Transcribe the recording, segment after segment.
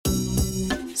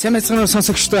Сайн мэцгэн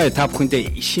сонсогчдоо та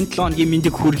бүхэндээ шинэ 7 хоногийн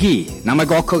мэндийг хүргэе. Намайг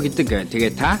Око гэдэг.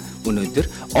 Тэгээ та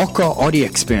өнөөдөр Око Audio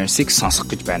Experience-ийг сонсох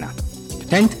гэж байна.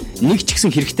 Танд нэг ч гэсэн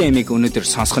хэрэгтэй ямиг өнөөдөр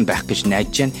сонсох нь байх гэж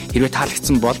найдаж байна. Хэрвээ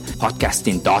таалагдсан бол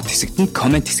подкастын доод хэсэгт нь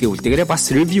комент хэсгээ үлдээгээрэй. Бас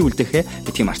ревю үлдээхээ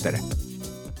битгий мартаарай.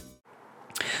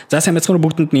 За сайн мэцгэн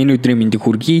бүгдэнд энэ өдрийн мэндийг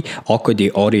хүргэе. Око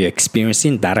Audio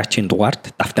Experience-ийн дараагийн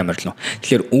дугаард давтаа морилно.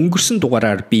 Тэгэхээр өнгөрсөн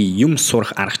дугаараар би юм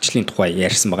сурах аргачлалын тухай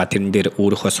ярьсан байгаа. Тэрэн дээр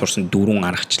өөрөөхөө сурсан 4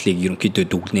 аргачлалыг ерөнхийдөө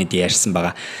дүгнээд ярьсан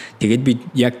байгаа. Тэгээд би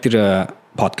яг тэр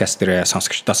подкаст дээр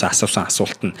сонсогчдоос асуусан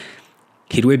асуулт нь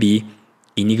хэрвээ би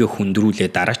энийг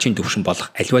хүндрүүлээ дараагийн төвшин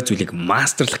болох аливаа зүйлийг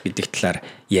мастерлах гэдэг талаар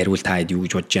яриул та хэд юу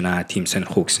гэж бодож байна? Тим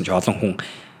сонирхоо гэсэн чи олон хүн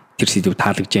тэр сэдв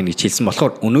таалагдж байна гэж хэлсэн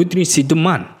болохоор өнөөдрийн сэдв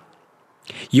маань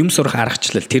юм сурах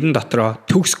аргачлал тэрэн дотроо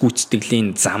төгс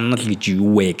гүйцэтгэлийн замнал гэж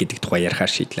юу вэ гэдэг тухай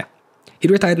ярихаар шийдлээ.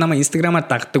 Хэрвээ та намайг Instagram-аар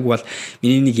дагдаг бол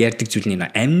миний нэг ярьдаг зүйл нь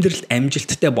амьдралд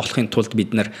амжилттай болохын тулд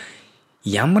бид нар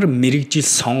ямар мэрэгжил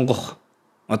сонгох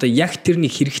одоо яг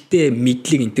тэрний хэрэгтэй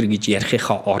мэдлэг энтер гэж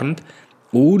ярихынхаа оронд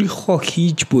өөрийнхөө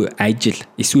хийж буй ажил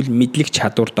эсвэл мэдлэг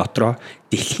чадвар дотроо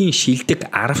дэлхийн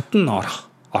шилдэг 10-т нь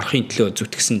орохын төлөө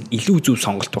зүтгэсэн илүү зөв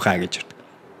сонголт байгаа гэж байна.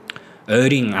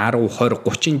 Ойрын 10, 20,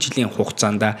 30 жилийн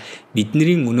хугацаанд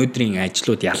бидний өнөөдрийн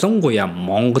ажлууд ялангуяа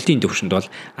Монголын төвшөнд бол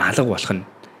алга болох нь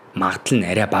магадлал нь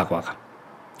арай бага байгаа.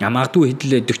 Магадгүй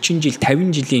хэдл 40 жил,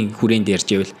 50 жилийн хүрээнд ярьж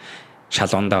ивэл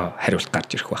шалгоондоо хариулт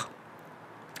гарч ирэх баг.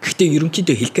 Гэхдээ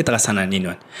ерөнхийдөө хэлэх гээд байгаа санаа нь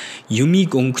энэ байна.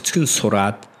 Юмыг өнгөцгөн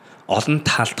сураад олон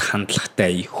талд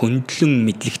хандлагатай, хөндлөн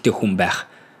мэдлэгтэй хүн байх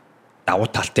давуу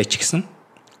талтай ч гэсэн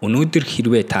өнөөдөр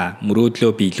хэрвээ та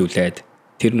мөрөөдлөө биелүүлээд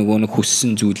тэр нөгөө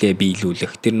хүссэн зүйлээ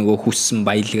биелүүлэх, тэр нөгөө хүссэн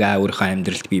баялгаа өөрийнхөө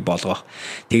амьдралд бий болгох.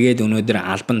 Тэгээд өнөөдөр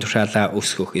албан тушаалаа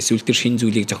өсгөх, эсвэл тэр шинэ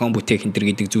зүйлийг зохион бүтээх энэ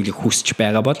гэдэг зүйлийг хүсэж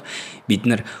байгаа бол бид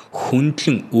нар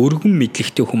хөндлөн өргөн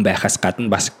мэдлэгтэй хүн байхаас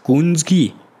гадна бас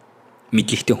гүнзгий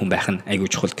мэдлэгтэй хүн байх нь айгүй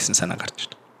чухал гэсэн санаа гарч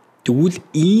байна. Тэгвэл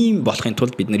ийм болохын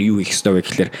тулд бид нар юу хийх ёстой вэ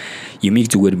гэхээр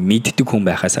юмыг зүгээр мэддэг хүн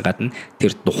байхаас гадна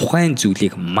тэр тухайн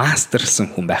зүйлийг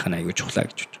мастерлсан хүн байх нь айгүй чухал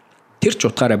гэж байна. Тэр ч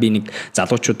утгаараа би нэг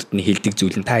залуучуудад нь хэлдэг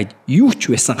зүйл нь та юу ч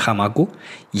байсан хамаагүй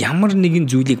ямар нэгэн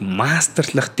зүйлийг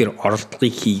мастерлах тэр оролдлогыг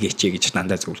хийгээч гэж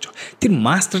дандаа зөвлөж байгаа. Тэр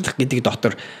мастерлах гэдэг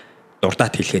дотор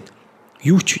дурдаад хэлэхэд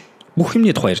юу ч бүх юмний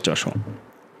тухай ярьж байгаа шүү.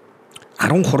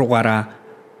 13-аараа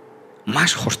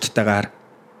маш хурдтайгаар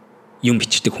юм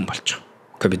бичдэг хүн болж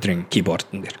байгаа. Компьютерийн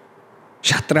кибордн дээр.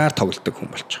 Шатраар тоглодог хүн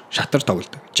болж байгаа. Шатар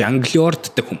тоглодог.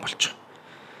 Жонглерддаг хүн болж байгаа.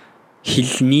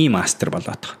 Хэлний мастер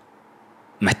болоод байгаа.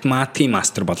 Математикийн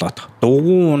мастер болоод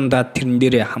дугуй ундаад тэрэн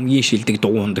дээрээ хамгийн шилдэг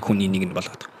дугуй ундаг хүний нэг нь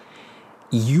болоод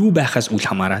юу байхаас үл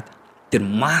хамааран тэр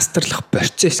мастерлах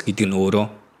процесс гэдэг нь өөрөө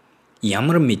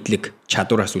ямар мэдлэг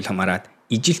чадвараас үл хамааран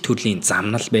ижил төрлийн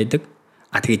замнал байдаг.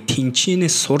 Тэгээд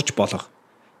тэнцэнээс сурж болох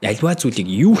альва зүйлийг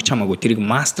юу ч хамаагүй тэрийг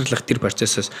мастерлах тэр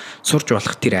процессоос сурж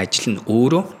болох тэр ажил нь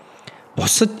өөрөө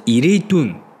бусад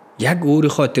ирээдүйн яг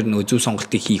өөрийнхөө тэр нөө зөв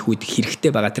сонголтыг хийх үед хэрэгтэй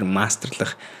байгаа тэр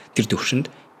мастерлах тэр төвшөнд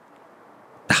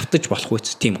давтаж болох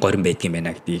үс тийм горин байдаг юм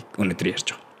байна гэдгийг өнөөдөр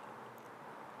ярьж байгаа.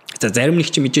 За зарим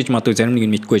нэг чи мэдээж магадгүй зарим нэг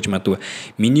нь мэдгүй байж магадгүй.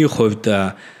 Миний хувьд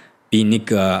би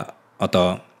нэг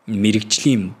одоо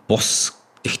мэрэгжлийн бус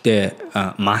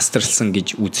гэхдээ мастерлсан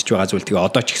гэж үзэж байгаа зүйл тэгээ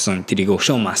одоо ч гэсэн тэрийг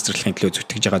өшөө мастерлахын төлөө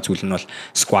зүтгэж байгаа зүйл нь бол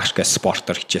squash гэж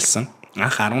спортоор хичээлсэн.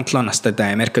 Анх 17 настай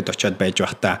Америкт очиод байж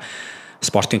байхдаа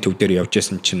спортын төв дээр явж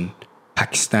байсан чинь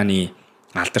Пакистаны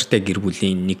алдартай гэр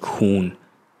бүлийн нэг хүн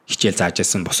хичээл зааж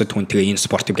байсан босод хүн тэгээ энэ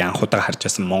спортыг анхудаа харж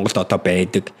байсан Монголд одоо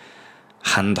байдаг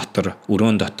хан дотор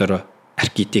өрөөн дотор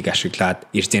аркетик ашиглаад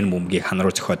эрзэн бөмбөгийг хан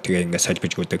руу зөхиод тэгээ ингээд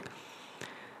солбиж өгдөг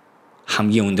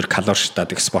хамгийн өндөр калори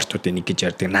шатаадаг спортуудын нэг гэж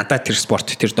ярьдаг. Надад тэр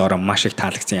спорт тэр доороо маш их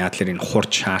таалагдсан. Яагаад гэхээр энэ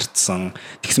хурд шаардсан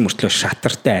тэгсэн мөртлөө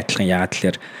шатартай адилхан. Яагаад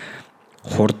гэхээр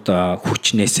хурд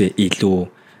хүчнээс илүү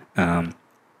 3-4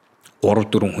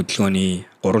 хөдөлгөөний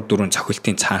 3-4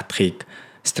 цохилтын цаатахыг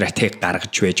стратеги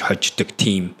гаргаж байж хождог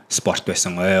тим спорт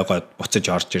байсан. Ойгоод буцаж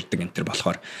орж ирдэг энэ төр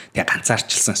болохоор тэгээ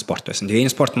ганцаарчилсан спорт байсан. Тэгээ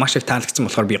энэ спорт маш их таалагдсан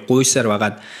болохоор би гуйсаар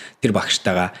байгаад тэр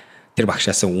багштайгаа тэр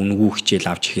багшаасаа үнэгүй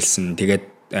хичээл авч эхэлсэн. Тэгээд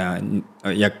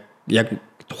яг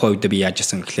тухайн үед би яаж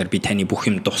исэн гэхээр би таны бүх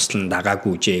юм дуслан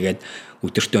дагаагүй жээгээд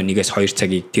өдөртөө 1-2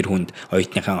 цагийг тэр хүнд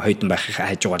оюутныхаа хойдон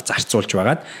байхынхаа хажуугаар зарцуулж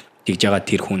байгаад тэгж байгаа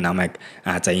тэр хүн намайг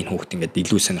за энэ хүүхд ингээд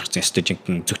илүү сонирхсон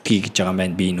студентын зүтгэе гэж байгаа юм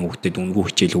байна. Би энэ хүүхдэд үнэгүй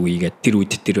хичээл өгье гэдэг тэр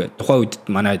үед тэр тухайн үед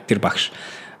манай тэр багш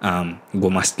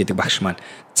Гомаст гэдэг багш маань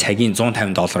цагийн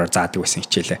 $150 заадаг байсан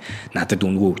хичээлээ надад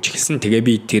үнэгүй өгч эхэлсэн. Тэгээ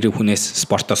би тэр хүнээс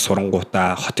спортоос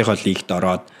сурангуудаа хотынхоо лигт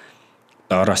ороод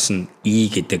доороос нь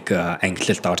E гэдэг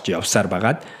англилд орж явсаар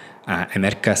байгаад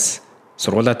Америкаас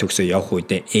сургуулаа төгсөө явах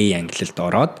үедээ A англилд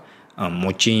ороод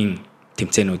мужийн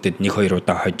тэмцээнүүдэд 1-2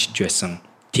 удаа хожиж байсан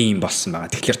тим болсон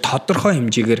байгаа. Тэгэхээр тодорхой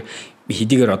хэмжээгээр би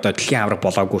хэдийгээр одоо дэлхийн авраг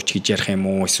болоогүй ч гэж ярих юм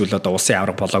уу, эсвэл одоо улсын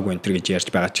авраг болоогүй энэ төр гэж ярьж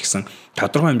байгаа ч гэсэн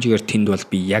тодорхой хэмжээгээр тэнд бол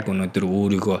би яг өнөөдөр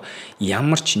өөрийгөө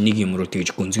ямар ч нэг юм руу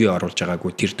тэгж гүнзгий оруулж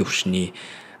байгаагүй тэр төвшний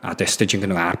одоо стажинг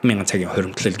нэг 10,000 цагийн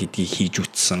хоримтлал гэдгийг хийж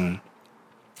үтсэн.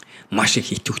 Маш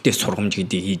их идэвхтэй сургамж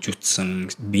гэдгийг хийж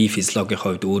үтсэн. Би физиологийн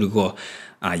хувьд өөрийгөө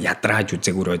ядрааж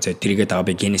үзэгүүрөө тэрийгээ дагаа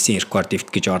би Guinness-ийн рекорд дэвт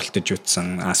гэж оролдож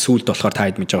үтсэн. Сүүлд болохоор та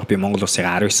хэд мэдж байгаа би Монгол улсын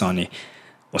 19 оны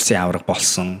улсын авраг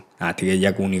болсон. Тэгээ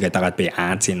яг үүнийгээ дагаад би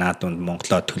Азийн наад дунд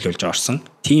Монголоо төлөөлж орсон.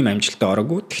 Тим амжилттай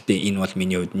ороогүй. Гэхдээ энэ бол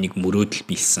миний хувьд нэг мөрөөдөл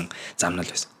биелсэн замнал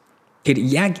байсан. Тэр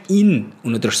яг энэ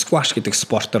өнөөдөр squash гэдэг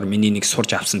спортоор миний нэг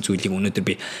сурж авсан зүйлийг өнөөдөр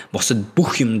би бусад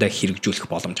бүх юмдаа хэрэгжүүлэх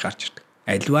боломж гарч ирдэг.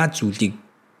 Аливаа зүйлийг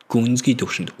гүнзгий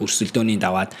төвшөнд өрсөлдөөний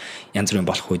даваад янз бүрийн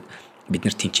болох үед бид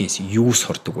нар тэнцэнс юу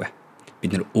сурдаг вэ?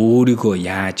 Бид нар өөрийгөө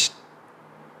яаж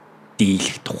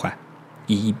дийлэх тухай.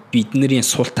 Бидний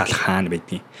сул тал хаана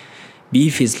байдгийг. Би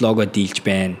физиологоо дийлж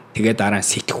байна. Тэгээд дараа нь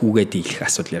сэтгүүгээ дийлэх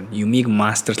асуудал юм. Юмыг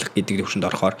мастерлах гэдэг төвшөнд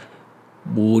орохоор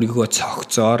өөрийгөө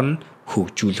цогцоор нь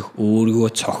хөгжүүлэх, өөрийгөө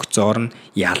цогцоор нь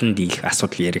ялан дийлэх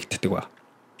асуудал яригддаг ба.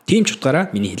 Тийм ч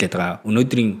утгаараа миний хэлээд байгаа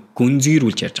өнөөдрийн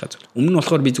гүнзгийрүүлж ярьж байгаа зүйл. Өмнө нь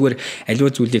болохоор би зүгээр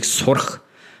аливаа зүйлийг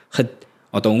сурахад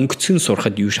одоо өнгөцгөн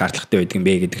сурахад юу шаардлагатай байдаг юм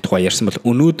бэ гэдэг тухай ярьсан бол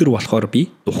өнөөдөр болохоор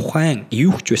би тухайн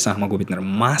юу ч байсан хамаагүй бид нар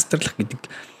мастерлах гэдэг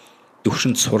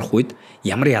төвшөнд сурах үед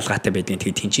ямар ялгаатай байдгийг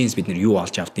тэгээд тэнцэнс бид нар юу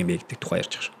олж авдсан бэ гэдэг тухай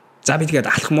ярьж байгаа шүү. За би тэгээд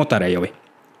алхмуудаараа явъя.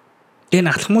 Тэгээд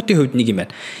алхмуудын хувьд нэг юм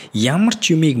байна. Ямар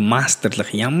ч юмыг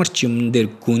мастерлах, ямар ч юм дээр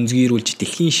гүнзгийрүүлж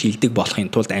дэлхийн шилдэг болохын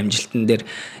тулд амжилтан дээр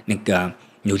нэг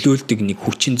нөлөөлдөг нэг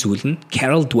хүчин зүйл нь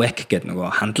Carol Dweck гэдэг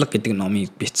нөгөө хандлага гэдэг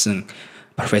номыг бичсэн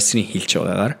профессорын хэлж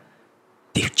байгаагаар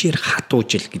төвчээр хатуу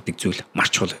жил гэдэг зүйл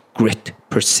маш чухал. Grit,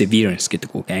 perseverance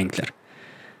гэдэг үг англиар.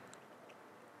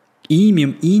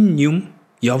 Энэ юм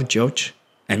явж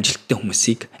амжилттай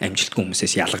хүмүүсийг амжилтгүй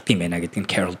хүмүүсээс ялгадсан байна гэдгийг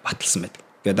Carol баталсан байдаг.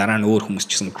 Тэгээд дараа нь өөр хүмүүс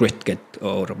ч гэсэн grit гэдэг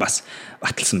өөр бас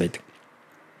баталсан байдаг.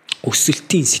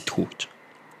 Өсөлтийн сэтгүү гэж.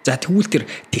 За тэгвэл тэр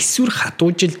төсвөр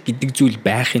хатуужил гэдэг зүйл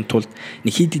байхын тулд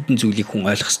нэг хэд хэдэн зүйлийг хүн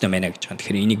ойлгох ёстой байна гэж байна.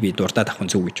 Тэгэхээр энийг би дурдаад авах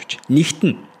нь зөв гэж бодож. Нэгт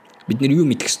нь бид нар юу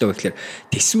мэдэх ёстой вэ гэхээр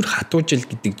төсвөр хатуужил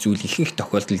гэдэг зүйл ихэнх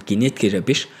тохиолдолд генетикээр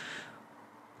биш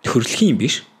төрөлхийн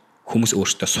биш хүмүүс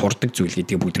өөрсдөө сурдаг зүйл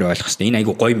гэдгийг бүгд ойлгох ёстой. Энэ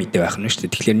айгүй гоё мэдээ байх нь шүү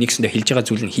дээ. Тэгэхээр нэгсэндээ хэлж байгаа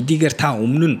зүйл нь хэдийгээр та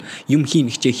өмнө нь юм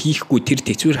хийнэгчээ хийхгүй тэр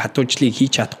төсвөр хатуужлыг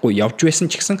хийж чадахгүй явж байсан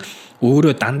ч гэсэн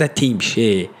өөрөө дандаа тийм биш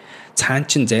ээ. Цаан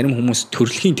чин зарим хүмүүс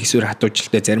төрөлхийн төсвөр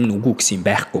хатуужилтай зарим нь үгүй гэсэн юм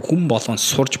байхгүй. Хүн болгон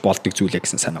сурж болдог зүйлээ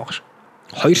гэсэн санаа байгаа ш.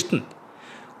 Хоёрт нь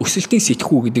өсөлтийн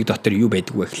сэтгүү гэдэг дотор юу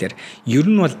байдаг вэ гэхээр ер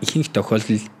нь бол ихэнх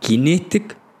тохиолдолд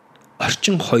генетик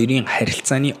орчин хоёрын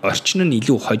харилцааны орчин нь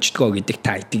илүү хождгоо гэдэг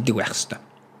та итгэдэг байх хэвээр.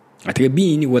 Тэгээ би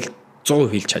энийг бол 100%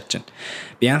 хэлж чадж байна.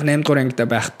 Би анх 8 дугаар ангида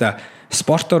байхдаа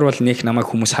спортоор бол нэг намайг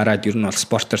хүмүүс хараад ер нь бол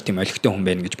спортоор тийм олигтой хүн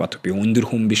байна гэж боддог. Би өндөр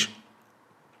хүн биш.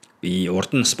 Би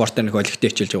урд нь спортоор нэг олигтой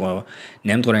хичээлж байгаа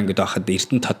 8 дугаар ангид байхад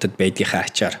Эрдэнэ хотод байдгийнхаа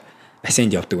ачаар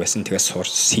бассейнд явдаг байсан. Тэгээ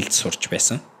сэлд сурч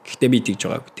байсан. Гэхдээ би тэгж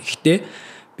байгаагүй. Гэхдээ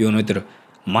би өнөөдөр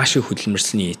маш их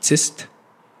хөдөлмөрлсөний эцэст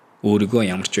өөрийгөө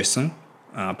ямар ч байсан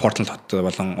Portland хот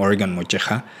болон Oregon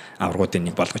мужийнхаа аврагуудын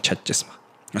нэг болгож чадчихсан ба.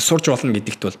 Сурж болно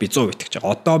гэдэгт бол би 100% итгэж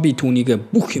байгаа. Одоо би түүнийг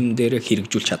бүх юм дээр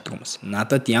хэрэгжүүлж чаддаг хүмүүс.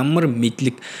 Надад ямар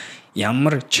мэдлэг,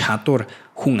 ямар чадвар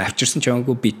хүн авчирсан ч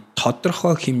байгаагүй би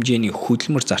тодорхой хэмжээний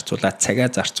хөдөлмөр зарцуулаад, цагаа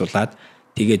зарцуулаад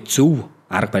тэгээд зөв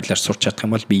арга барилаар сурч чадах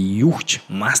юм бол би юу ч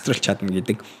мастерлж чадна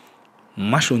гэдэг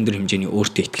маш өндөр хэмжээний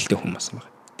өөртөө итгэлтэй хүмүүс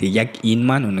байна. Тэгээд яг энэ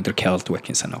маань өнөөдөр Carol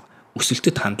Dweck-ийн санаа.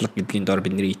 Өсөлтөд хандлага гэдгийн дор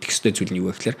бидний итгэх ёстой зүйл нь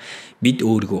юу вэ гэхээр бид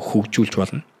өөрийгөө хөгжүүлж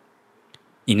болно.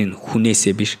 Энэ нь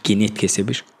хүнээсээ биш, генетикээсээ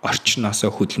биш,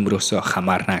 орчноосоо, хөдөлмөрөөсөө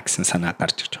хамаарна гэсэн санаа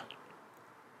гарч ирж байгаа.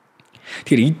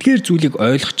 Тэгэхээр эдгээр зүйлийг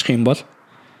ойлгочих юм бол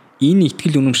энэ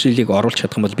итгэл үнэмшлэлийг оруулах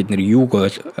чадах юм бол бид нар юуг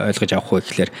ойлгож авах вэ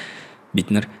гэхээр бид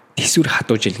нар төсвөр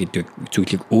хатуужил гэдэг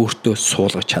зүйлийг өөртөө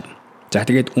суулгаж чадна. За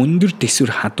тэгээд өндөр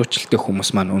төсвөр хатуучлалтай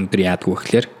хүмүүс маань өндөр яадаг вэ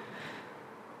гэхээр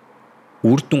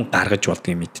үр дүн гаргаж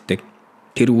болдгийг мэддэг.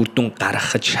 Тэр үр дүн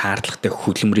гаргахад шаардлагатай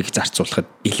хөдөлмөрийг зарцуулахад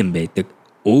бэлэн байдаг.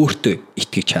 Өөртөө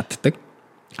итгэж чаддаг.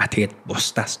 Тэгээд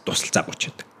бусдаас тусалцаа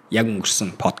гуйчдаг. Яг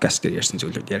өнгөрсөн подкаст дээр ярьсан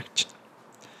зүйлүүд яригч.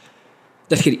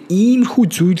 Тэгэхээр иймэрхүү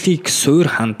зүйлийг суур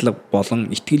хандлага болон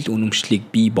итгэл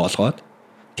үнэмшлийг бий болгоод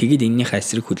тэгээд энэнийхээ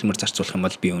эсрэг хөдөлмөр зарцуулах юм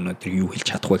бол би өнөөдөр юу хэлж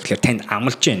чадах вэ гэхээр танд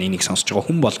амлаж байна энийг сонсож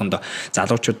байгаа хүн болгондоо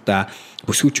залуучуудаа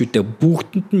бүсгүүчүүдэд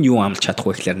бүгдэнд нь юу амлаж чадах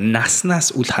вэ гэхээр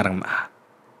наснаас үл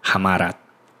хамаарад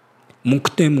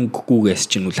мөнгөтэй мөнгөгүйгээс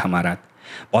чинь үл хамаарад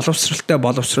боловсралтай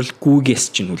боловсралгүйгээс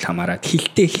чинь үл хамаарад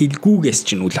хилтэй хилгүйгээс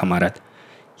чинь үл хамаарад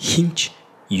хинч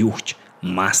юуч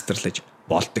мастерлаж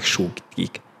болдог шүү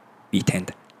гэдгийг би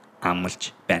танд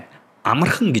амлаж байна.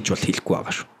 Амархан гэж бол хэлэхгүй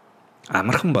байгаа шүү.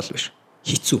 Амархан бол биш.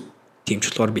 Хэцүү.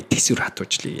 Тэмчлгээр би тэсвэр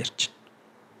хатуужлыг ярьж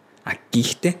байна.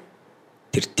 Гэхдээ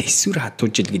тэр тэсвэр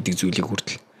хатуужил гэдэг зүйлийг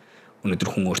хүртэл өнөөдөр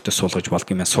хүн өөртөө суулгаж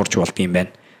болдгийм байна, сурч болдгийм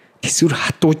байна. Тэсвэр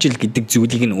хатуужил гэдэг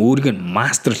зүйлийг нь өөрийг нь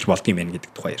мастерлж болдгийм байна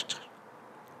гэдэг тухай ярьж байгаа.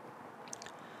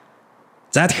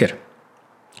 За тэгэхээр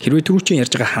хэрвээ түрүүчийн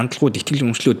ярьж байгаа хандлагууд, итгэл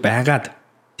үнэмшлүүд байгаад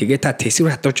тэгээ та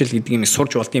тэсвэр хатуужил гэдэг юм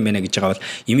сурч болдгийм байна гэж байгаа бол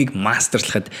имийг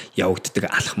мастерлахад явагддаг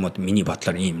алхмууд миний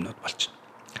бодлоор ийм юмнууд болж байна.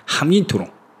 Хамгийн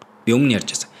түрүүн би өмнө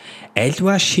ярьж байсан.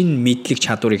 Альва шин мэдлэг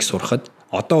чадварыг сурахад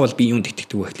одоо бол би юунд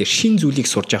итгэдэг вэ гэхээр шин зүйлийг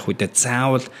сурж авах үедээ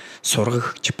заавал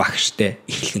сургагч багштай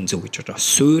эхлэн зөв гэж бодож байгаа.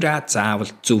 Суураа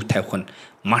заавал зөв тавих нь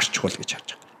маш чухал гэж харж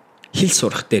байгаа. Хэл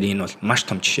сурах дээр энэ бол маш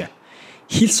том жишээ.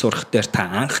 Хэл сурах дээр та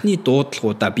анхны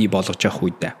дуудлагуудаа бий болгож явах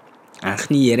үедээ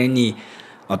анхны ярианы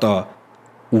одоо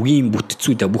үгийн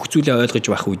бүтцүүдээ бүх зүйлээ ойлгож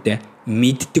байх үедээ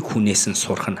мэддэг хүнээс нь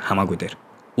сурах нь хамаагүй дээр.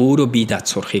 Өөрөө бие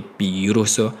даат сурахыг би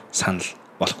ерөөсөө санал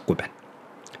болгохгүй байна.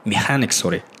 Механик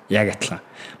сурыг яг адилхан.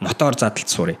 Мотор задлалт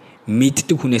сурыг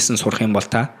мэддэг хүнээс нь сурах юм бол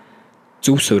та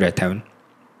зөв суурай тавина.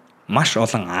 Маш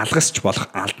олон алгасч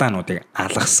болох алдаануудыг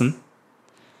алгасна.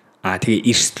 Тэгээ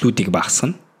эрсдлүүдийг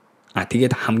багасгана.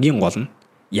 Тэгээд хамгийн гол нь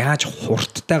яаж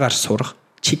хурдтайгаар сурах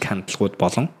чиг хандлагууд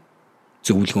болон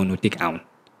зөвлөгөөнүүдийг авна.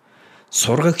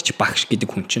 Сургагч багш гэдэг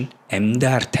хүн чинь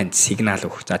амьдаар танд сигнал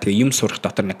өгөх. Тэгээ юм сурах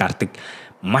дотор нэг гардаг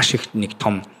маш их нэг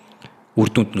том үр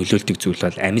дүнд нөлөөлдөг зүйл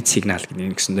бол амьд сигнал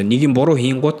гэдэг нэгсэндээ нэг юм буруу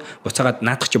хийнгууд буцаагаад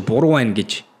наадах чи буруу байна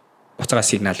гэж буцаагаа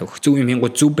сигнал өгөх. Зөв юм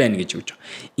хийнгууд зөв байна гэж өгч байгаа.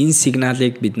 Энэ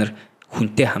сигналыг бид нар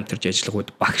хүнтэй хамтарч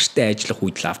ажиллахуд багштай ажиллах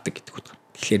үед л авдаг гэдэг үг.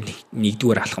 Тэгэхээр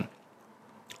нэгдүгээр алхам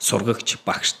сургагч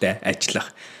багштай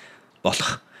ажиллах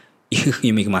болох их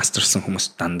юмыг мастерлсан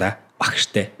хүмүүс дандаа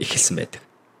багштай эхэлсэн байдаг.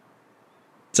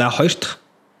 За хоёр дахь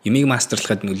юмыг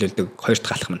мастерлахад нөлөөлдөг хоёр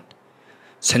дахь алхам нь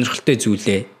сонирхолтой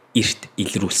зүйлээ эрт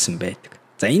илрүүлсэн байдаг.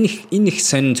 За энэ их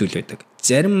сонин зүйл байдаг.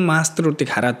 Зарим мастеруудыг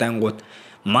хараад ангууд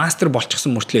мастер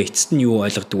болчихсон мөртлөө эцэст нь юу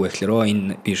ойлгодог вэ гэхээр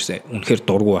энэ би үнэхээр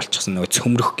дургу болчихсон нөгөө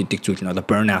цөмрөх гэдэг зүйл нь болоо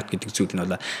burnout гэдэг зүйл нь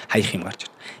болоо хаях юм гарч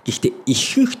ирнэ. Гэхдээ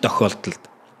ихэнх тохиолдолд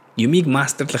юмыг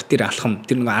мастерлах тэр алхам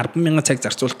тэр нөгөө 10,000 цаг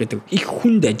зарцуулах гэдэг их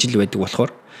хүнд ажил байдаг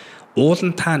болохоор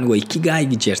уулын та нөгөө икигай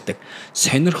гэж ярьдаг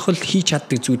сонирхол хийж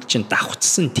чаддаг зүйл чинь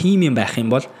давхцсан тим юм байх юм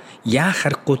бол яа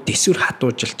харахгүй тэсвэр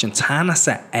хатуужил чинь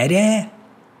цаанаасаа арай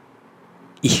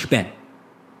их байна.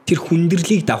 Тэр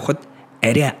хүндрэлийг давхад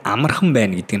арай амархан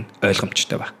байна гэдэг нь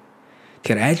ойлгомжтой байна.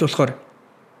 Тэгэхээр айл болохоор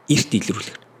эрт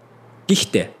илрүүлэх.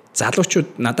 Гэхдээ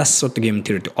залуучууд надаас асуудаг юм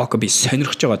тэр би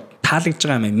сонирхож байгаа таалагдж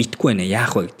байгаа юм мэдгүй байна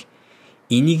яах вэ гэдэг.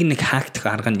 Энийг нэг хаагдах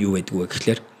арга нь юу байдаг вэ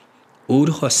гэхээр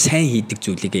өөрийнхөө сайн хийдэг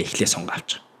зүйлийг эхлээ сонго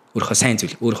авчих. Өөрийнхөө сайн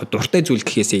зүйл, өөрийнхөө дуртай зүйл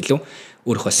гэхээсээ илүү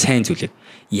өөрийнхөө сайн зүйлийг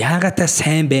яагаад та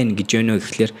сайн байна гэж ийнө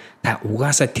гэхлээр та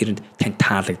угаасаа тэрэнд тань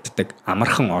таалагддаг,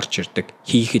 амархан орж ирдэг,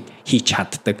 хийхэд хийж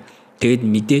чаддаг. Тэгэд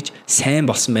мэдээж сайн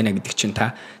болсон байна гэдэг чинь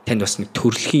танд бас нэг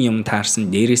төрөлхийн юм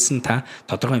таарсан, дээрээс нь та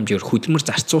тодорхой хэмжээгээр хөдөлмөр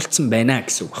зарцуулсан байна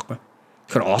гэсэн үг байхгүй.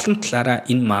 Тэгэхээр олон талаараа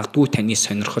энэ магадгүй таны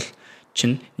сонирхол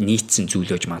чинь нийцсэн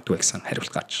зүйлөөж магадгүй гэсэн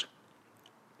хариулт гарч.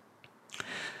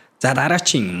 За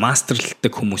дараачийн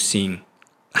мастерлдаг хүмүүсийн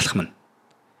алхам нь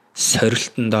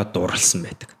сорилтондоо дурлсан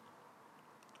байдаг.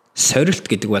 Сорилт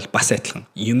гэдэг бол бас адилхан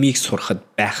юмыг сурахад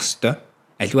байх ёстой.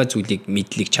 Аливаа зүйлийг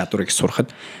мэдлэг чадварыг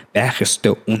сурахад байх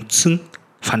ёстой үндсэн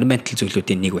фундаментал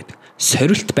зүйлүүдийн нэг байдаг.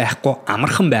 Сорилт байхгүй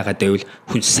амархан байгаад байвал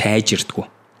хүн сайжирдаггүй.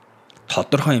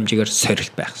 Тодорхой хэмжээгээр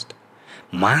сорилт байх ёстой.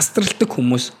 Мастерлдаг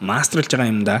хүмүүс мастерлж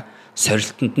байгаа юмдаа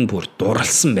сорилтонд нь бүр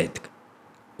дурлсан байдаг.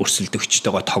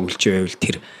 Өрсөлдөгчтэйгээ тоглож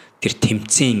байвал тэр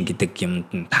тэмцээн гэдэг юмд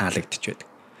нь таалагдчих байдаг.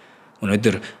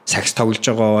 Өнөөдөр сакс тоглож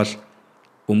байгаа бол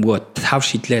бөмбөгөө 5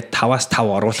 шидлээ 5-аас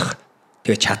 5 оруулах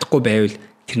тэгээ чадахгүй байвал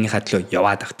тэрний хадлуу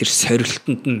яваад ах тэр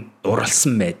сорилтонд нь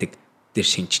дурлсан байдаг. Тэр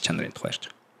шинж чанарын тухай ярьж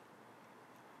байгаа.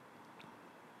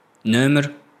 Номер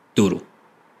 4.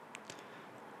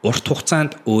 Урт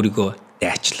хугацаанд өөрийгөө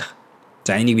дайчлах.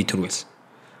 За энийг би түрүүлсэн.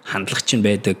 Хандлага чинь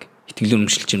байдаг, итгэл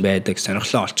үнэмшил чинь байдаг,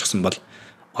 сонирхлоо олчихсан бол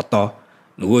одоо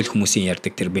нөгөө л хүмүүсийн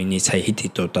ярьдаг тэр биений сая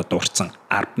хэд удаа дурдсан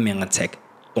 10,000 цаг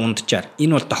дунджаар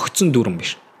энэ бол тогтсон дүрэн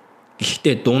биш.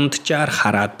 Гэхдээ дунджаар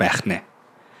хараад байх нэ.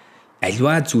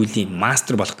 Аливаа зүйлийн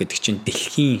мастер болох гэдэг чинь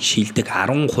дэлхийн шилдэг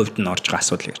 10% нь орж байгаа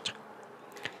асуудал ярьж байгаа.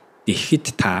 Тэгэхэд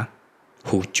та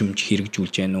хөгжимж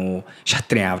хэрэгжүүлж гэнэ үү,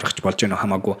 шатрын аврагч болж гэнэ үү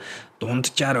хамаагүй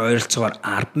дунджаар ойролцоогоор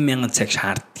 10,000 цаг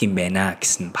шаарддаг юм байна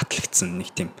гэсэн батлагдсан нэг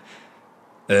тийм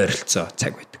ойролцоо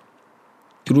цаг байдаг.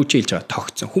 Түрүүчээ хэлж байгаа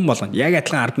тогтсон хүн болгонд яг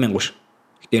адилхан 10,000 биш.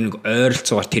 Гэтэ нэг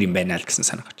ойролцоогоор тэр юм байна л гэсэн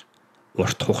санаа гарч.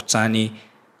 Урт хугацааны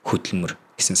хөдөлмөр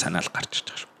гэсэн санаа л гарч ирж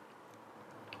байгаа шүү.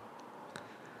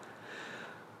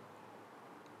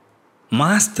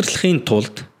 мастерлахын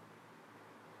тулд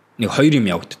нэг хоёр юм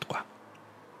явагддаг ба.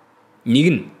 Нэг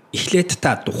нь эхлээд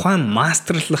та тухайн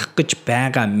мастерлах гэж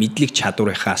байгаа мэдлэг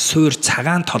чадварынхаа суур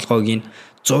цагаан толгойг нь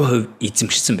 100%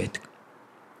 эзэмшсэн байдаг.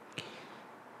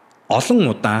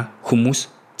 Олон удаа хүмүүс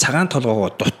цагаан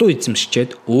толгоогоо дутуу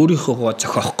эзэмшчихэд өөрийнхөөгөө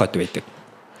зохиох гээд байдаг.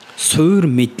 Суур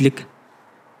мэдлэг,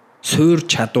 суур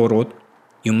чадварууд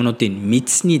юмнуудыг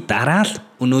мэдсэний дараа л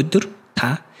өнөөдөр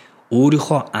та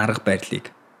өөрийнхөө арга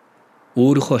барилыг,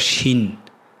 өөрийнхөө шин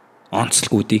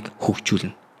онцлогуудыг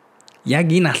хөгжүүлнэ.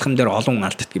 Яг энэ алхам дээр олон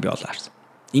алддаг би олаарсан.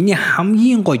 Энийн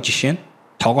хамгийн гоё жишээ нь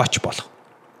тогооч болох.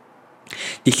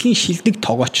 Дэлхийн шилдэг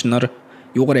тогооч нар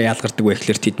юугаар ялгардаг вэ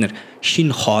гэхээр тэд нар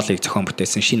шинэ хоолыг зохион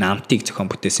бүтээсэн, шинэ амтыг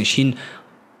зохион бүтээсэн, шинэ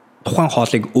тухайн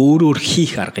хоолыг өөрөөр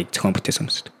хийх аргыг зохион бүтээсэн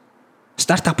хүмүүс.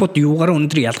 Стартапууд юугаар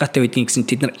өндөр ялгаатай байдгийг гэсэн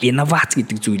тэд нар инновац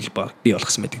гэдэг зүйл бий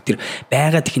болгосон байдаг. Тэр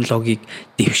байгаа технологиг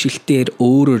дэвшилтээр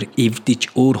өөрөөр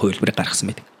эвдэж өөр хувилбарыг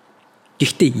гаргасан байдаг.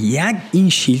 Гэхдээ яг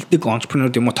энэ шилдэг entrepreneur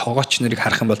юм уу тогооч нарыг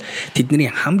харах юм бол тэдний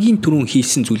хамгийн түрүүн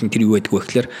хийсэн зүйл нь тэр юу байдаг вэ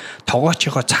гэхээр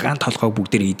тогоочийнхоо цагаан толгойг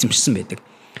бүгдээр эзэмшсэн байдаг.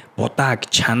 Будааг,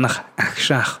 чанах,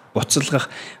 агшаах, буцалгах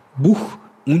бүх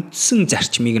үндсэн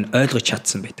зарчмыг нь ойлгож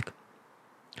чадсан байдаг.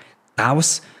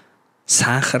 Давс,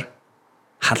 сахар,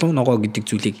 халуун ногоо гэдэг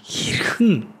зүйлийг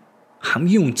хэрхэн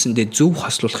хамгийн үндсэндээ зөв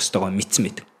хослуулах ёстойгоо мэдсэн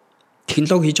байдаг.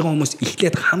 Технологи хийж байгаа хүмүүс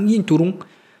эхлээд хамгийн түрүүн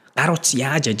гар утас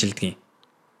яаж ажилдгийг,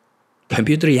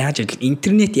 компьютер яаж ажил,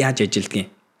 интернет яаж ажилдгийг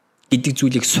гэдэг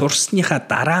зүйлийг сурсныхаа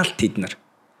дараа л тэд нар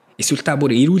эсвэл та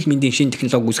бүр эрүүл мэндийн шинэ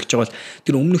технологи үүсгэж байгаа бол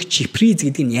тэр өмнөх чиприз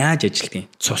гэдэг нь яаж ажилдгийг,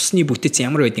 цусны бүтэц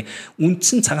ямар байдгийг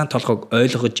үндсэн цагаан толгойг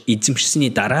ойлгож эзэмшсэний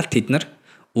дараа л тэд нар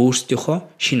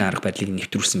өөрсдийнхөө шинэ арга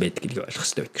барилыг нэвтрүүлсэн байдаг гэдгийг ойлгох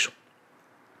хэрэгтэй байдаг шүү.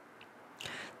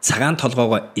 Цагаан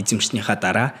толгоогоо эзэмшснийхаа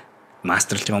дараа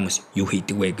мастерлж байгаа хүмүүс юу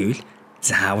хийдэг вэ гэвэл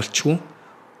заавалчгүй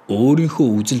өөрийнхөө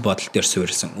үзэл бодол дээр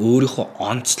суурилсан, өөрийнхөө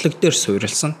онцлог дээр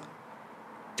суурилсан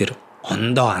тэр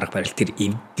ондоо арга барил, тэр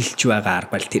эвдэлж байгаа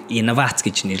арга барил, тэр инновац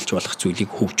гэж нэрлэж болох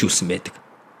зүйлийг хөгжүүлсэн байдаг.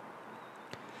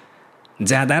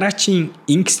 За дараачийн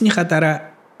ингэснийхаа дараа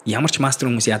ямар ч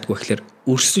мастер хүмүүс яадаг вэ гэхээр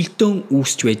өрсөлдөөн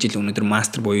үүсч байж л өнөөдөр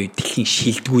мастер буюу дэлхийн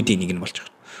шилдэгүүдийн нэг нь болж байгаа.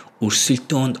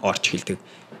 Өрсөлдөөнд орж эхэлдэг,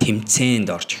 тэмцээнд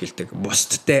орж эхэлдэг,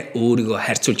 бусдтай өөрийгөө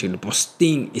харьцуулж ирнэ,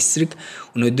 бусдын эсрэг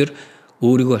өнөөдөр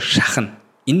өөрийгөө шахна.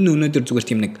 Энэ нь өнөөдөр зүгээр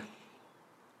тийм нэг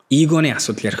эгоны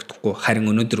асуудал ярихдаггүй,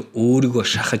 харин өнөөдөр өөрийгөө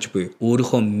шахаж буй,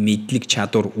 өөрийнхөө мэдлэг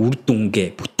чадвар, үр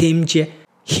дүнгээ, бүтээмжээ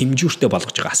хэмжүүртэй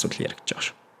болгож байгаа асуудал яригдж байгаа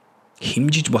шүү.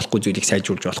 Хэмжиж болохгүй зүйлийг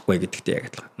сайжруулж болохгүй гэдэгтэй яг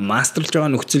адилхан. Мастерлж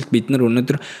байгаа нөхцөлд бид нар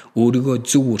өнөөдөр өөрийгөө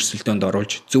зөв өрсөлдөөнд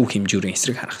оруулж, зөв хэмжүүрийн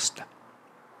эсрэг харах хэрэгтэй.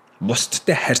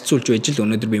 Бусдтай харьцуулж байж л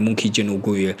өнөөдөр би мөнгө хийж гэнэ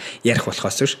үгүй ярих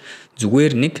болохоос биш.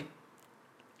 Зүгээр нэг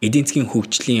эдийн засгийн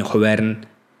хөгжлийн хуваар нь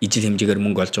ижил хэмжээгээр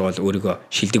мөнгө олж байгаа бол өөрийгөө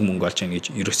шилдэг мөнгө олж гэнэ гэж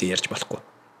юусоо ярьж болохгүй.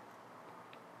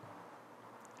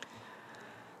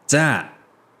 За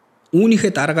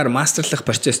үүнийхээ дараагаар мастерлах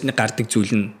процессны гардаг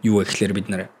зүйл нь юу вэ гэхээр бид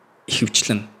нар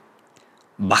ихэвчлэн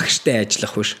багштай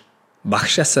ажиллах биш,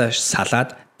 багшаасаа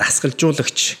салаад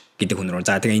дасгалжуулагч гэдэг хүн рүү.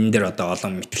 За тэгээ энэ дээр одоо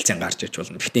олон мэтгэлцэн гарч иж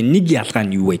болно. Гэхдээ нэг ялгаа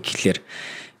нь юу вэ гэхээр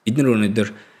бид нар өнөөдөр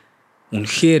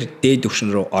үнэхээр дээд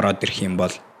түвшин рүү ороод ирэх юм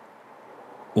бол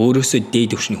өөрөөсөө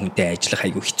дээд түвшний хүнтэй ажиллах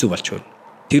айгүй хэцүү болж байна.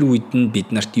 Тэр үед нь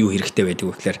бид нарт юу хэрэгтэй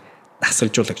байдаг вэ гэхээр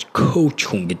дасгалжуулагч, коуч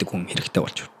хүн гэдэг хүн хэрэгтэй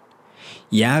болж байна.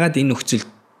 Яагаад энэ нөхцөлд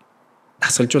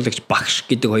дасгалжуулагч, багш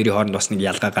гэдэг хоёрын хооронд бас нэг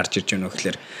ялгаа гарч ирж байна вэ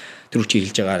гэхээр тэр үчи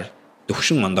хэлж байгаагаар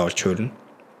төвшин ондоо болж хуурна.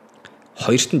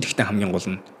 Хоёрт нь тэгтээ хамгийн гол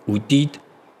нь үдийд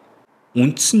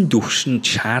үндсэн төвшөнд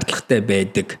шаардлагатай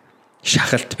байдаг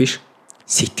шахалт биш,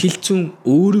 сэтгэл зүйн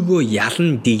өөрийгөө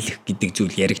ялан дийлэх гэдэг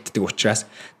зүйл яригддаг учраас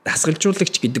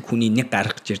дасгалжуулагч гэдэг хүний нэг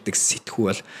гаргаж ирдэг сэтгүү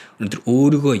бол өнөөдөр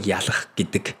өөрийгөө ялах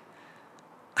гэдэг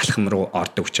алхам руу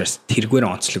ордог учраас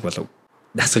тэргээр онцлог болов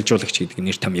дасгалжуулагч гэдэг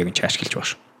нэр томьёог нь ашиглаж байна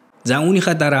шүү. За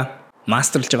үүнийхээ дараа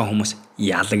мастерлж байгаа хүмүүс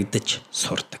ялагдаж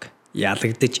сурдаг.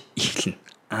 Ялагдаж эхэлнэ.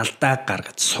 Алдаа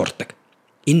гаргаж сурдаг.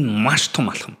 Энэ маш том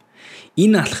алхам.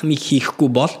 Энэ алхмыг хийхгүй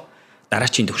бол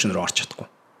дараачийн түвшин рүү орч чадахгүй.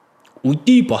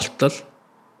 Үдий болтол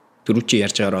дөрвчи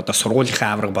ярьж байгаагаар одоо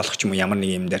сургуулийнхаа авраг болох ч юм уу ямар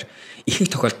нэг юм дээр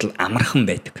ихэнх тохиолдолд амархан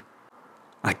байдаг.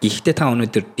 Гэхдээ та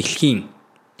өнөөдөр дэлхийн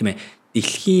тийм ээ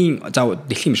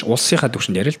дэлхийн биш улсынхаа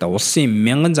түвшинд ярил л да. Улсын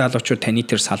мянган залуучууд таны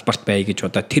тэр салбарт бай гэж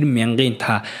удаа тэр мянган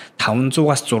та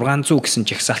 500-аас 600 гэсэн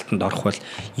жагсаалтанд орох бол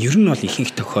ер нь бол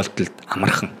ихэнх тохиолдолд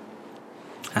амархан.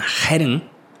 Харин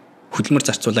хөдөлмөр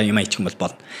зарцуулаа юм аачих юм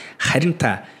бол болно. Харин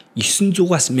та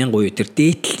 900-аас 1000 уу тэр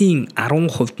дээдлийн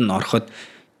 10% нь ороход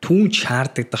түүн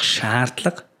шаарддаг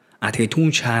шаардлага тэгээ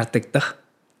түүн шаарддаг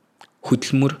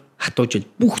хөдөлмөр хатуужил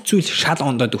бүх зүйл шал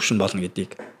ондоо төвшин болно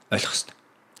гэдгийг ойлгох хэрэгтэй.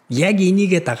 Яг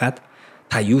энийгээ дагаад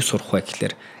та юу сурах вэ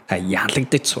гэхээр та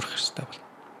ялагдаж сурах хэрэгтэй бол.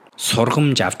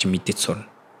 Сургамж авч мэдэж сурна.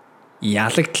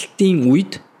 Ялагдалтын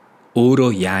үед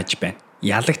өөрөө яаж байна?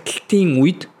 Ялагдалтын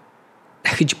үед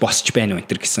дахиж босч байна уу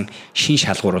гэсэн шин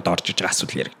шалгуурууд орж иж байгаа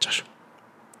асуудал яригдж байгаа шүү.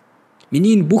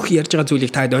 Миний энэ бүх ярьж байгаа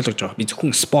зүйлийг та ойлгож байгаа. Би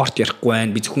зөвхөн спорт ярихгүй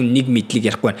байна. Би зөвхөн нэг мэдлэг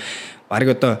ярихгүй байна. Бараг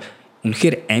одоо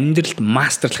үнэхээр амьдралд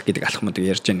мастерлах гэдэг алхмуудыг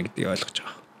ярьж байна гэдгийг ойлгож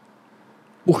байгаа.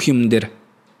 Бүх юм дээр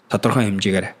тодорхой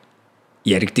хэмжээгээр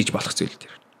яригдаж болох зүйлүүд.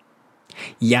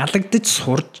 Ялагдаж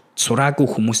сураагүй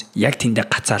хүмүүс яг тэндээ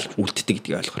гацаал үлддэг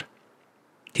гэдгийг ойлгоо.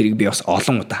 Тэрийг би бас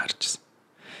олон удаа харж байна.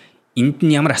 Энд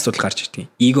нь ямар асуудал гарч ирдэг?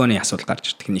 Эгоны асуудал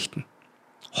гарч ирдэг нэгт нь.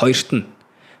 Хоёрт нь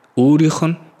өөрийнх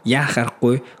нь яах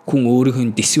аргагүй хүн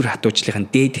өөрийнх нь дэсвэр хатуужлын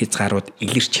дээд хязгаарууд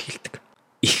илэрч эхэлдэг.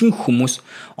 Ихэнх хүмүүс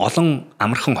олон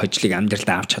амархан хожлыг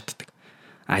амьдралдаа авч чаддаг.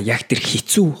 Яг тэр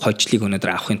хэцүү хожлыг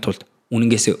өнөөдөр авахын тулд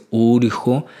үнэнгээсээ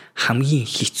өөрийнхөө хамгийн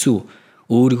хэцүү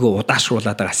өөрийгөө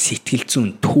удаашруулад байгаа сэтгэл зүйн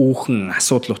түүхэн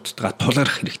асуудлуудтайгаа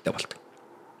тулгарх хэрэгтэй болдог.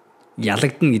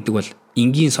 Ялагдана гэдэг бол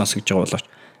энгийн сонсогдож байгаа боловч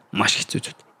маш хэцүү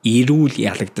зүйл. Эрүүл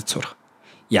ялагдаж сурах.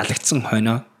 Ялагдсан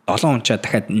хойноо 7 унчаа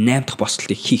дахиад 8 дахь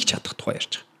босолтыг хийх чадах тухай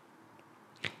ярьж байгаа.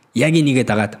 Яг энийгээ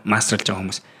дагаад мастерлж байгаа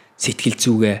хүмүүс сэтгэл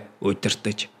зүйгээ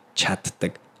удирдах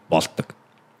чаддаг болдог.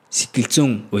 Сэтгэл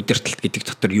зүйн удирдалт гэдэг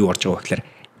дотор юу орж байгаа вэ гэхээр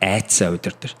айцаа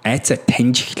удирдах. Айцаа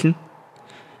таньж эхэлнэ.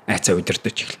 Айцаа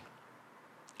удирдах эхэлнэ.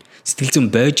 Сэтгэл зүйн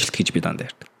бойжилт гэж би дандаа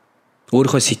ярьдаг.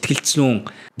 Өөрийнхөө сэтгэл зүйн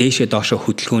дээшээ доошоо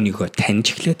хөдөлгөөнийгөө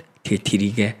таньж эхлээд тэгээд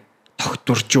тэрийгэ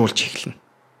тогтворжуулж эхэлнэ.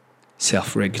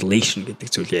 Self regulation гэдэг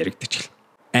зүйл яригдаж эхэлнэ.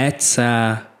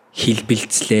 Айцаа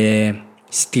хилбэлцлээ,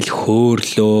 сэтгэл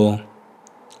хөөрлөө,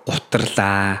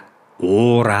 гутарлаа,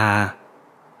 уураа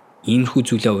иймэрхүү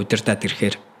зүйлээ удирдаад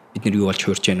ирэхээр бид нар юу болж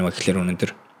хуурж яана вэ гэхээр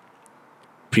өнөөдөр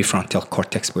prefrontal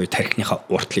cortex буюу тархиныхаа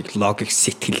уртлыг логик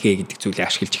сэтгэлгээ гэдэг зүйлийг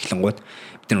ашиглаж эхлэнгууд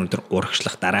бид нар өнөөдөр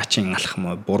урагшлах дараачийн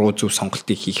алхам буруу зөв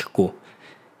сонголтыг хийхгүй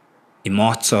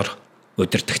эмоцоор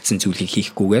удирдахсан зүйлийг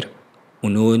хийхгүйгээр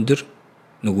өнөөдөр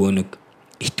нөгөө нэг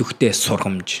идэвхтэй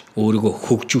сургамж өөрийгөө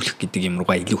хөгжүүлэх гэдэг юм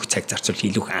руугаа илүү их цаг зарцуулж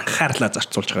илүү их анхаарлаа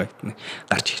зарцуулж байгаа гэдэг нь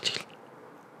гарч ирж эхэлнэ.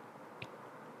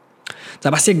 За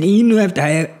бас яг энэ хувьд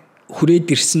хүрээд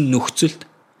ирсэн нөхцөлд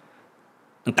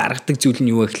гаргадаг зүйл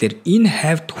нь юу вэ гэхээр энэ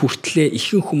хавьд хүртлээ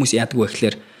ихэнх хүмүүс яадаг вэ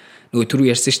гэхээр нөгөө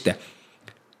түрүү ярьсан шүү дээ.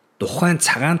 Тухайн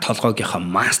цагаан толгойгийнхаа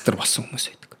мастер болсон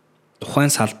хүмүүс байдаг. Тухайн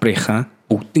салбарынхаа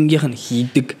бүгднгийнх нь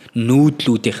хийдэг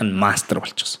нүүдлүүдийнх нь мастер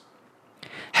болчихсон.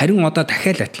 Харин одоо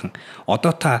дахиад адилхан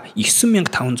одоо та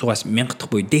 9500-аас 1000 дахь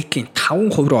буюу дээдлийн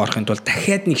 5% руу орохын тулд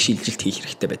дахиад нэг шилжилт хийх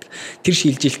хэрэгтэй байдаг. Тэр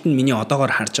шилжилт нь миний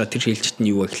одоогоор харж байгаа тэр шилжилт нь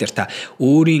юу вэ гэхээр та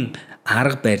өөрийн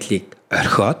арга барилыг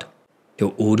орхиод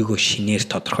тэгээ өөрийгөө шинээр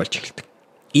тодорхойлж эхэлдэг.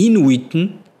 Энэ үед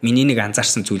нь миний нэг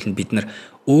анзаарсан зүйл нь бид нар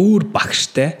өөр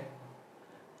багштай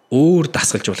өөр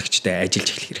дасгалжуулагчтай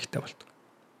ажиллаж эхлэх хэрэгтэй болдог.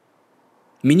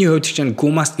 Миний хувьд ч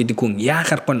гумаст гэдэг хүн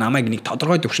яахааргүй намайг нэг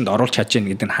тодорхой төвшөнд оруулж чадж яах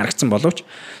гэдэг нь харагдсан боловч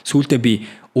сүүлдээ би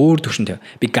өөр төвшөнд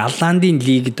би Голландын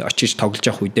лигт очиж тоглож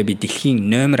явах үедээ би дэлхийн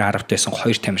номер 10 тайсан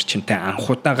 2 тамирчинтай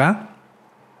анхудаага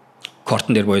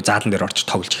кортон дээр буюу заалан дээр орж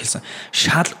тоглож эхэлсэн.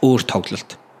 Шал өөр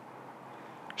тоглолт.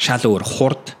 Шал өөр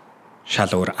хурд,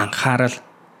 шал өөр анхаарал.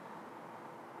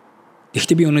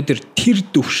 Гэхдээ би өнөөдөр тэр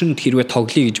төвшөнд хэрвээ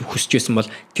тоглоё гэж хүсэж байсан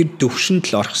бол тэр төвшөнд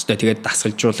л орох хэрэгтэй. Тэгээд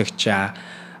дасгалжуулагчаа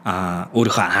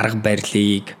өөрийнхөө арга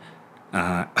барилыг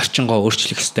орчингоо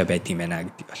өөрчлөх хэрэгтэй байдığım байна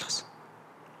гэдгийг ойлгосон.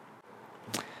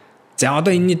 За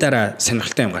одоо энэний дараа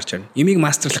сонирхолтой юм гарч ирнэ. Имийг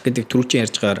мастерлах гэдэг түрүүчийн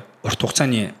ярьж байгаа урт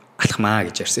хугацааны алхмаа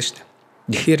гэж ярьсан шүү дээ.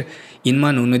 Тэгэхээр энэ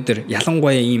маань өнөөдөр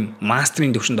ялангуяа ийм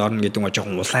мастерын төвшөнд орно гэдэг нь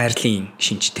жоохон улаан хайрлын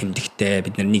шинж тэмдэгтэй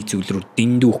бид нар нэг зүйл рүү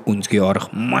дэндүүх гүнзгий орох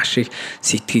маш их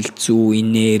сэтгэл зүй,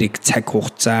 энерги, цаг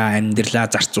хугацаа, амьдралаа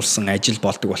зарцуулсан ажил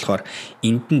болдог болохоор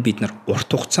энд нь бид нар урт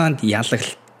хугацаанд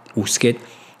ялагт үүсгээд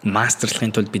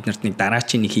мастерлахын тулд бид нарт нэг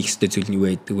дараачийн нэг хийх ёстой зүйл нь юу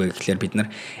байдаг вэ гэхээр бид нар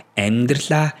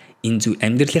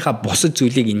амьдралынхаа бусад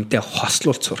зүйлийг энэтэй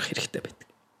хослуулж сурах хэрэгтэй байдаг.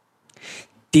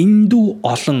 Дэндүү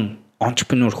олон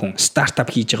entrepreneur хүн стартап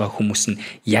хийж байгаа хүмүүс нь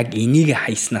яг энийг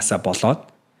хайснаасаа болоод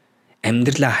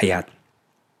амьдралаа хаяад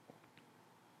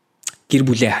гэр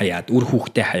бүлээ хаяад үр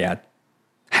хүүхдээ хаяад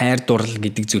хайр дурлал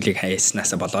гэдэг зүйлийг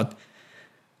хаяаснасаа болоод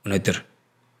өнөөдөр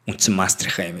үндсэн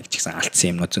мастрынхаа юм гэж гисэн алдсан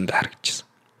юмнууд зөндөө харагдчихсан.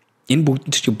 Энэ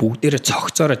бүгдээрээ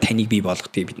цогцоороо таныг бий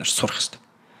болгохыг бид нар сурах хэрэгтэй.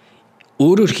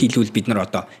 Өөрөөр хэлбэл бид нар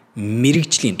одоо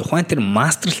мэрэгжлийн тухайн тэр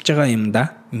мастерлж байгаа юмда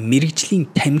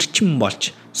мэрэгжлийн тамирчин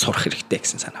болж сурах хэрэгтэй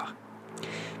гэсэн санаа байна.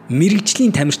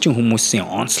 Мэрэгжлийн тамирчин хүмүүсийн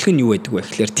онцлог нь юу байдаг вэ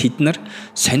гэхээр тэд нар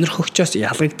сонирхогчоос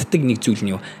ялгагддаг нэг зүйл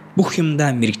нь юу? Бүх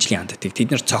юмдаа мэрэгжлийн ханддаг.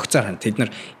 Тэд нар цогцоор ханддаг. Тэд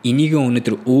нар энийг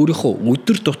өнөөдөр өөрийнхөө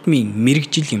өдөр тутмын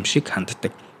мэрэгжил юм шиг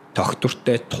ханддаг.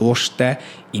 тогтвортой, тууштай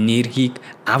энергийг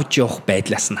авч явах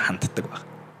байдлаас нь ханддаг баг.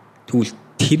 Тэгвэл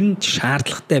тэрэнд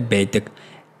шаардлагатай байдаг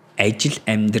ажил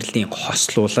амьдралын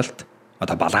хослуулалт,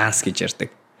 одоо баланс гэж ярьдаг.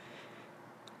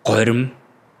 Горим,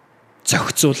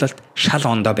 зохицуулалт шал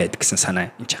ондоо байдаг гэсэн санаа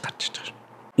энэ ч гарч ирж байгаа.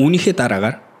 Үүнийхээ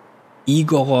дараагаар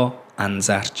эгогоо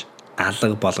анзаарч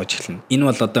алга болгож эхэлнэ. Энэ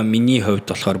бол одоо миний хувьд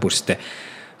болохоор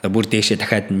бүр дээшээ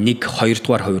дахиад 1-2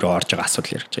 дугаар хувь руу орж байгаа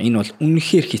асуудал ярих гэж байгаа. Энэ бол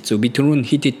үнэхээр хэцүү. Би түрүүн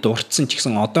хэд дурдсан ч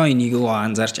гэсэн одоо энийг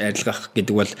анзаарч арилгах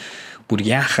гэдэг бол бүр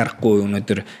яахарахгүй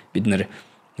өнөөдөр бид нар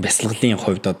бясалгалын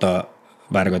хувьд одоо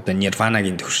баг одоо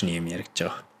нирванагийн төвшний юм ярих гэж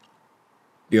байгаа.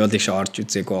 Би бол их орж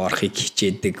үзээгүй, орохыг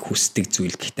хичээдэг, хүсдэг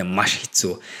зүйл гэхдээ маш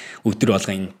хэцүү. Өдөр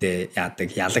болго энэтэй яадаг,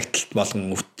 ялагдталт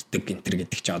болгон өвддөг гэнтэр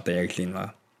гэдэг чинь одоо яг л энэ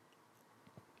ба.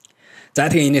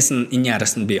 За тэгээ энэс нь энэний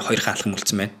араас нь би хоёр хаалхан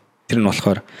үлдсэн байна. Тэр нь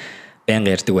болохоор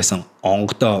байнга ярьдаг байсан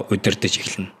онгодоо удирдах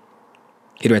эхэлнэ.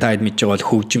 Хэрвээ та хэд мэдж байгаа бол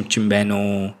хөвжимчин байна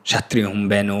уу, шатрын хүн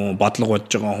байна уу, бодлого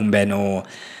болж байгаа хүн байна уу,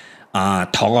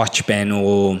 тоогооч байна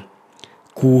уу,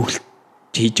 гүйлт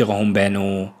хийж байгаа хүн байна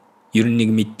уу? Ер нь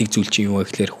нэг мэддэг зүйл чинь юу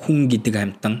вэ гэхээр хүн гэдэг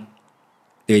амьтан.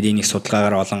 Тэгээд энийг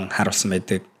судалгаагаар олон харуулсан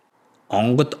байдаг.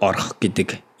 Онгод орох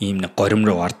гэдэг ийм нэг горим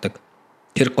руу ордог.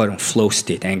 Тэр горим flow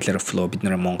state, англиар flow, бид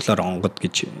нэр монголоор онгод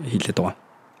гэж хэлээд байгаа.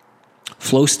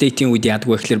 Flow state-ийн үед яадаг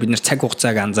вэ гэхээр бид нар цаг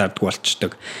хугацааг анзаардаг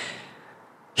болчдөг.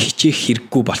 Хичээх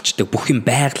хэрэггүй болчдөг. Бүх юм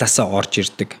байглаасаа орж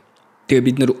ирдэг. Тэгээ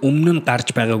бид нар өмнө нь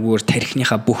гарч байгаагүйгээр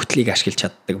тархиныхаа бүхтлийг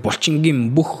ашиглаж чаддаг.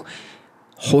 Булчингийн бүх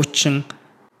хуучин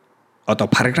одоо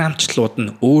програмчлууд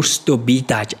нь өөрсдөө бие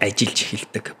дааж ажиллаж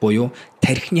эхэлдэг. Буюу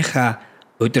тархиныхаа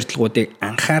удирдлагуудыг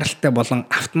анхааралтай болон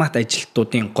автомат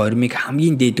ажилтнуудын гормыг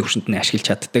хамгийн дээд түвшинд нь ашиглаж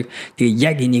чаддаг. Тэгээ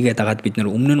яг энийгээ дагаад бид нар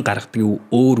өмнө нь гаргадаг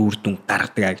өөр үр дүн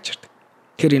гаргадаг гэж ярьдаг.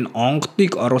 Тэгэхээр энэ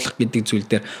онгодыг оруулах гэдэг зүйл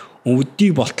дээр өвдөй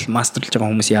болтол мастерлж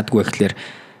байгаа хүмүүс яадаг вэ гэхээр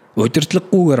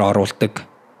удирдлаггүйгээр оруулдаг.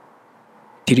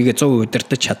 Тэрийгэ 100%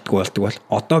 удирдах чаддгүй болдог бол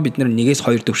одоо бид нар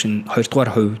 1-2 төвшин 2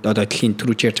 дугаар хувьд одоо дэлхийн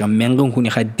төрөж ярьж байгаа 1000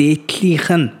 хүнийхээ дээдлийнх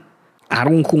нь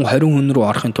 10 хүн 20 хүн рүү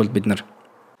орохын тулд бид нар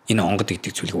энэ онгод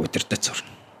гэдэг зүйлийг удирдах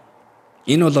зорно.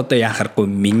 Энэ бол одоо яахаргүй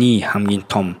миний хамгийн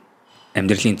том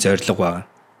амьдралын зорилго байна.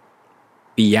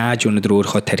 Би яаж өнөөдөр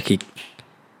өөрийнхөө тархийг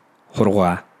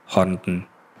хургаа хооронд нь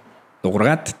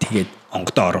дуургаад тэгээд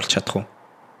онгодоо оруулах чадах уу?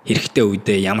 Хэрэгтэй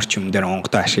үедээ ямар ч юм дээр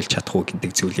онгодоо ашиглаж чадах уу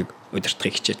гэдэг зүйлийг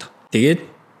удирдахыг хичээд байгаа. Тэгээд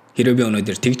хэрвээ би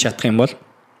өнөөдөр тэгж чадах юм бол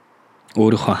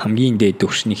өөрийнхөө хамгийн дээд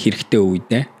түвшний хэрэгтэй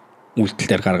үедээ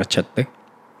үйлдэлээр гаргаж чаддаг.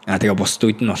 Тэгээ бусд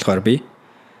үед нь болохоор би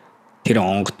тэр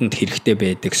онгодонд хэрэгтэй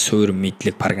байдаг суур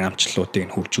мэдлэг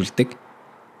програмчлалуудыг хөгжүүлдэг.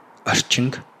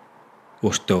 Орчинг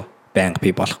өөртөө байнга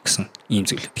бий болох гэсэн ийм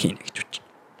зүйлүүд хийнэ гэж бодож байна.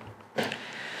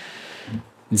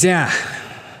 За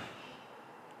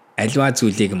альва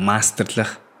зүйлийг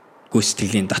мастерлах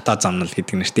гүйцэтгэлийн дотоод замнал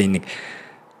гэдэг нэртэй нэг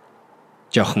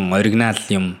жоохон оригинал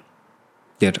юм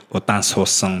дээр удаан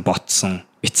суусан, ботсон,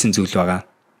 бичсэн зүйл байгаа.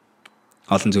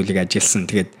 Олон зүйлийг ажилласан.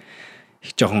 Тэгээд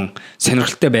их жоохон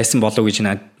сонирхолтой байсан болов уу гэж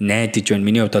найдаж байна.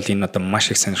 Миний хувьд бол энэ одоо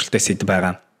маш их сонирхолтой сэдв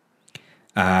байгаа.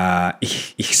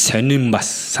 Их сонирн бас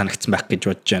санагдсан байх гэж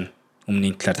бодож байна.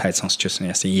 Өмнөний талаар та сонсч байсан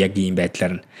яасан яг ийм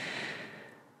байдлаар нь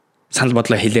санал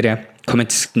бодлоо хэлээрэй.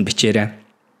 Коммент хэсэгт бичээрэй.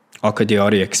 OKD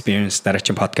Ori Experience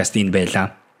дараагийн подкаст энэ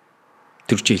байлаа.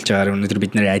 Төрч хэлж байгаагаар өнөөдөр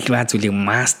бид нэр альва зүйлийг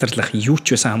мастерлах юу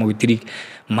ч байсан хамаагүй тэрийг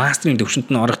мастерын төвшөнд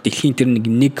нь орох дэлхийн тэр 1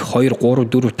 2 3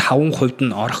 4 5%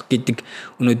 нь орох гэдэг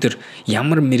өнөөдөр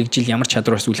ямар мэрэгжил ямар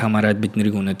чадвараас үл хамааран бид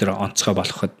нарыг өнөөдөр онцгой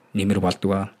болгоход нэмэр болдог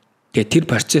ба. Тэгээ тэр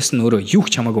процесс нь өөрөө юу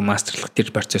ч хамаагүй мастерлах тэр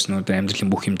процесс нь өнөөдөр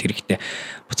амьдралын бүх юмд хэрэгтэй.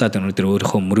 Буцаад өнөөдөр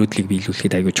өөрийнхөө мөрөөдлийг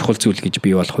биелүүлэхэд аягүй чухал зүйл гэж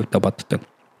би бол хувьдаа боддог.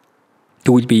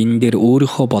 Тэгвэл би энэ дээр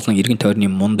өөрийнхөө болон эргэн тойрны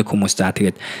мундаг хүмүүс за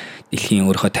тэгээд дэлхийн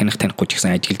өөрийнхөө танихгүй ч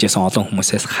гэсэн ажиллаж байсан олон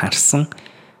хүмүүсээс харсан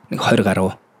нэг 20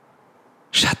 гаруй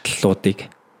шатлалуудыг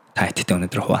та хэдтэй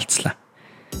өнөөдөр хуваалцлаа.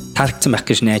 Таалагдсан байх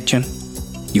гэж найдаж байна.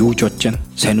 Юу гэж бодож байна?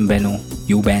 Сонирн байна уу?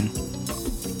 Юу байна?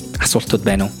 Асуултууд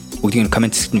байна уу? Бүгдийг нь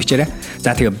коммент хэсэгт бичээрэй.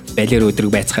 За тэгээд балер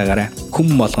өдрөг байцгаагаарай.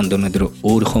 Хүм болгонд өнөөдөр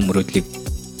өөрийнхөө мөрөөдлийг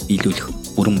биелүүлэх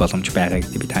бүрэн боломж байгаа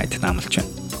гэдгийг би та хэдтэй амлаж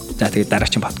байна. За тэгээд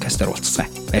дараагийн подкастаар уулзцгаая.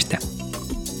 Баяр таа.